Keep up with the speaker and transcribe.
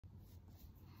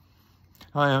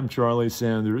Hi, I'm Charlie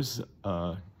Sanders,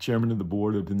 Chairman of the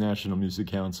Board of the National Music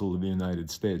Council of the United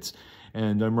States,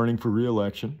 and I'm running for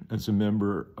re-election as a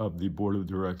member of the Board of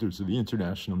Directors of the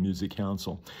International Music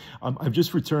Council. I've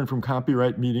just returned from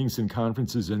copyright meetings and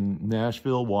conferences in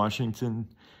Nashville, Washington,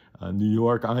 New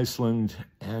York, Iceland,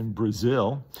 and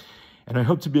Brazil. And I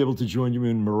hope to be able to join you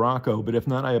in Morocco, but if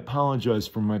not, I apologize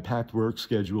for my packed work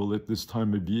schedule at this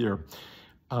time of year.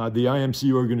 The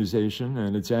IMC organization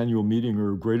and its annual meeting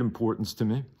are of great importance to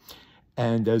me.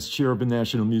 And as chair of the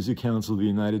National Music Council of the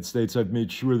United States, I've made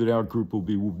sure that our group will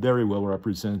be very well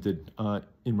represented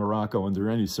in Morocco under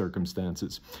any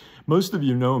circumstances. Most of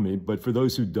you know me, but for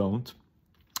those who don't,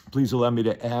 please allow me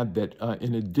to add that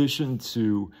in addition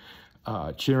to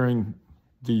chairing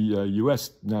the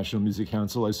U.S. National Music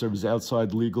Council, I serve as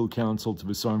outside legal counsel to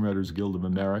the Songwriters Guild of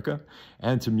America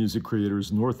and to Music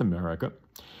Creators North America.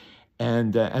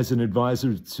 And as an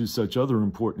advisor to such other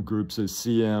important groups as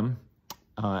CM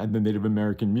and the Native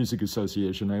American Music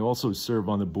Association, I also serve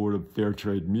on the board of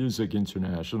Fairtrade Music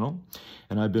International.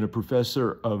 And I've been a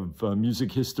professor of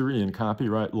music history and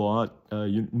copyright law at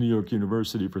New York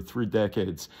University for 3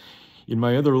 decades. In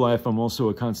my other life, I'm also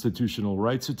a constitutional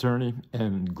rights attorney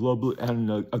and a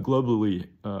globally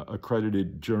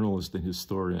accredited journalist and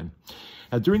historian.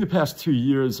 During the past 2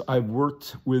 years, I've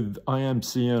worked with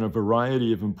IMC on a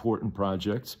variety of important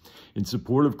projects in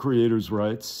support of creators'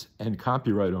 rights and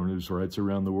copyright owners' rights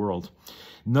around the world.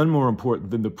 None more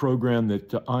important than the program that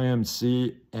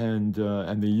IMC and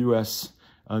the U.S.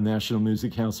 National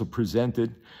Music Council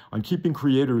presented on keeping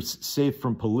creators safe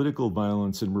from political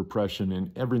violence and repression in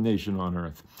every nation on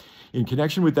earth. In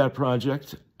connection with that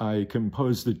project, I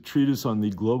composed a treatise on the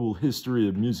global history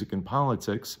of music and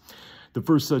politics, the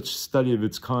first such study of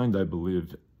its kind, I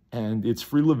believe, and it's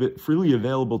freely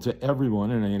available to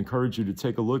everyone, and I encourage you to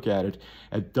take a look at it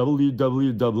at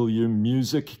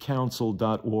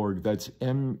www.musiccouncil.org. That's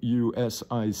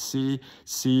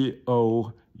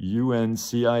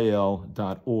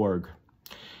MUSICCOUNCIL.org.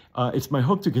 It's my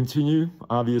hope to continue,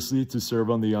 obviously, to serve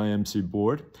on the IMC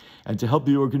board and to help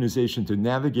the organization to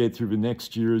navigate through the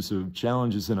next years of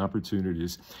challenges and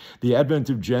opportunities. The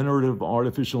advent of generative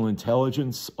artificial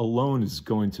intelligence alone is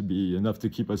going to be enough to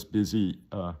keep us busy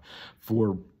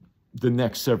for the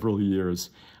next several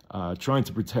years, trying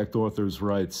to protect authors'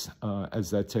 rights as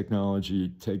that technology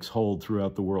takes hold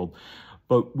throughout the world.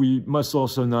 But we must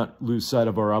also not lose sight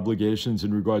of our obligations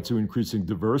in regard to increasing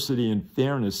diversity and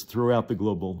fairness throughout the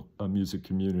global music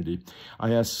community.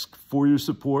 I ask for your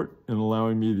support in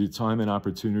allowing me the time and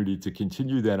opportunity to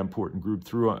continue that important group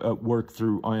through work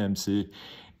through IMC,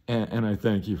 and I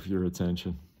thank you for your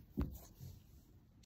attention.